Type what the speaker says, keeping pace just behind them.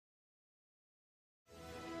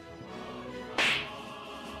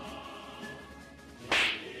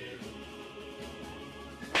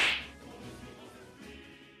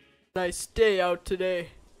Nice day out today.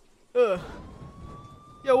 Ugh.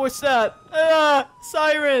 Yo, what's that? Ah,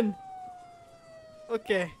 siren.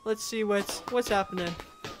 Okay, let's see what's happening.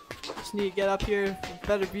 Just need to get up here for a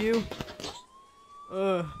better view.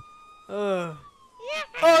 Oh no,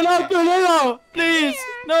 tornado! Please,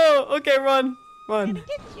 no. Okay, run. Run.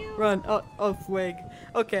 Oh, wig.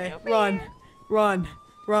 Okay, run.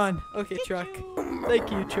 Okay, truck. Thank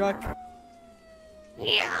you, truck.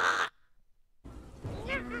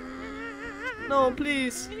 No,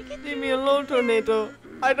 please. Leave me alone, tornado.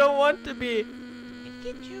 I don't want to be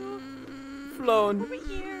flown.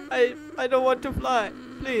 I don't want to fly.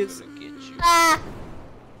 Please.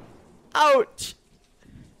 Ouch.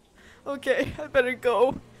 Okay, I better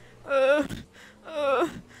go. I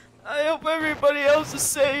hope everybody else is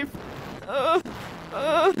safe.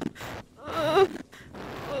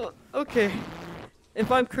 Okay. If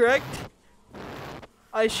I'm correct,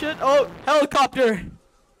 I should. Oh, helicopter!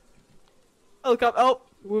 Helicopter. Oh,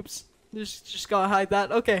 whoops. Just gotta hide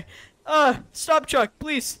that. Okay. Stop truck,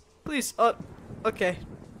 please. Please. Okay.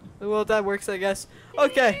 Well, that works, I guess.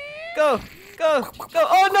 Okay. Go.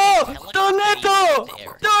 Oh no!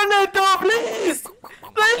 Tornado, please!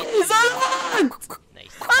 Please, I want!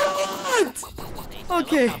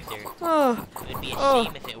 Okay. It would be a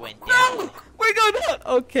shame if it went down. No! We're going down!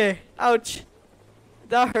 Okay. Ouch.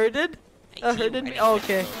 That hurted? That hurted me? Oh,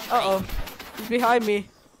 okay. Uh-oh. He's behind me.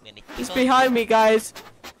 He's behind me, guys.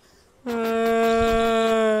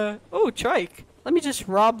 Oh, trike. Let me just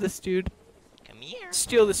rob this dude. Come here.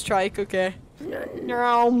 Steal this trike, okay. Can't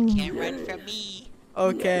run from me.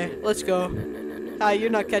 Okay, let's go. Hi,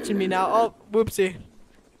 you're not catching me now. Oh, whoopsie.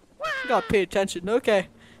 Gotta pay attention. Okay.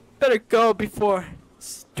 Better go before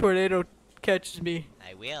this tornado catches me.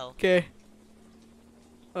 I will. Okay.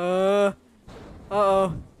 Uh-oh.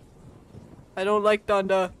 I don't like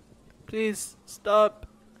thunder. Please, stop.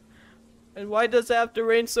 And why does it have to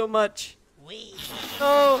rain so much? Wait.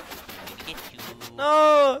 No! Get you.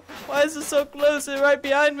 No! Why is it so close and right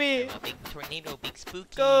behind me? A big tornado, big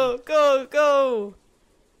spooky. Go!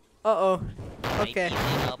 Uh-oh. Okay. Might be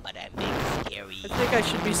little, but I'm big scary. I think I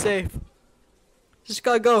should be safe. Just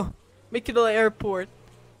gotta go. Make it to the airport.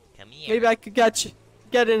 Come here. Maybe I could get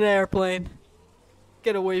in an airplane.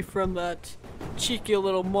 Get away from that cheeky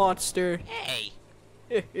little monster. Hey.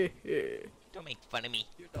 Don't make fun of me.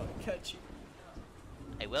 You're not catching.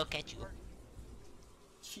 I will catch you.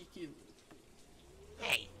 Cheeky.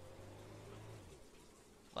 Hey.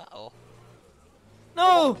 Uh-oh.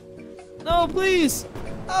 No! No, please!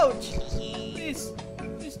 Ouch! Please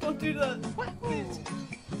don't do that. Please.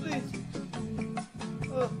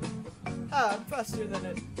 I'm faster than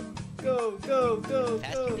it. Go.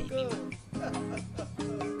 Faster than you. I'm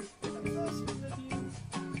faster than you.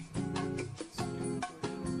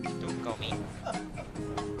 Don't call me.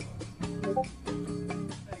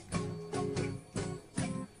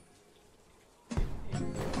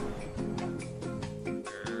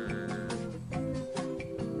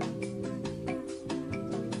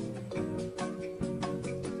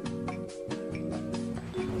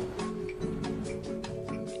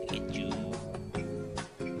 Get you.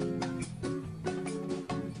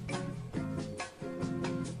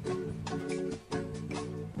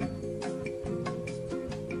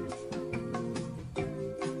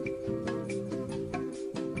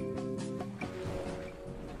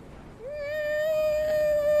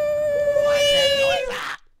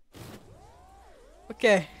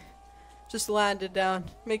 Okay. Just landed down,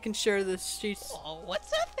 making sure the streets. Oh, what's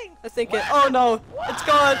that thing? I think it. Oh no! It's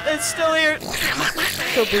gone! It's still here!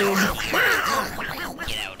 Kaboom!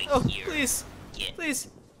 Get out Oh, of here. please!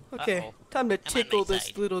 Okay, Uh-oh. time to I'm on tickle my this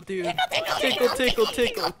side. little dude. Tickle!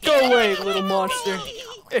 Go away, little monster!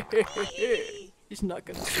 He's not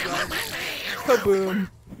gonna survive. Kaboom!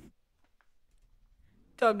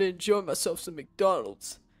 Time to enjoy myself some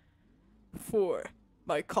McDonald's for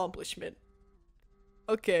my accomplishment.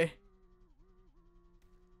 Okay.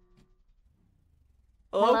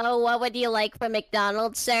 Hello, what would you like from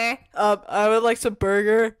McDonald's, sir? I would like some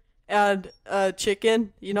burger and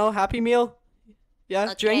chicken. You know, Happy Meal.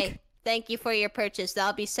 Yeah, Okay. drink. Thank you for your purchase.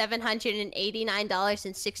 That'll be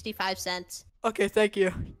 $789.65. Okay, thank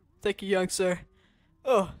you, young sir.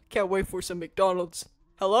 Oh, can't wait for some McDonald's.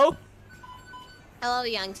 Hello? Hello,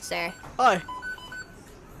 young sir. Hi.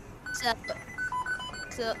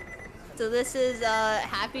 So this is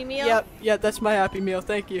Happy Meal. Yeah, that's my Happy Meal.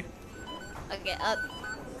 Thank you. Okay.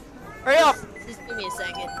 Hurry up! Just give me a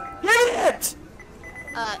second. Get it!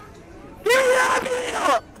 Give me the Happy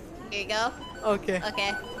Meal! Here you go. Okay.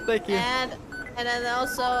 Okay. Thank you. And then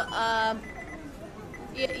also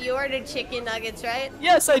you ordered chicken nuggets, right?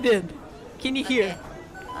 Yes, I did. Can you hear?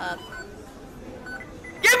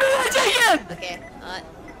 Give me the chicken! Okay.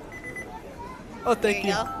 Oh, thank Here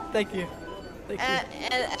you. you go. Thank you. Thank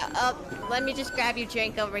you. Let me just grab your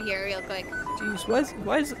drink over here real quick. Jeez,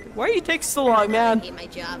 why are you taking so long, I man? hate my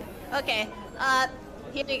job. Okay.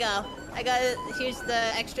 Here you go. Here's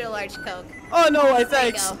the extra large Coke. Oh no, There you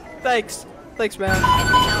thanks. go. Thanks, man. Get the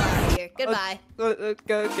hell out of here. Goodbye.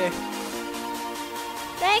 Okay.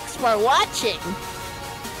 Thanks for watching.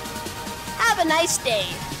 Have a nice day.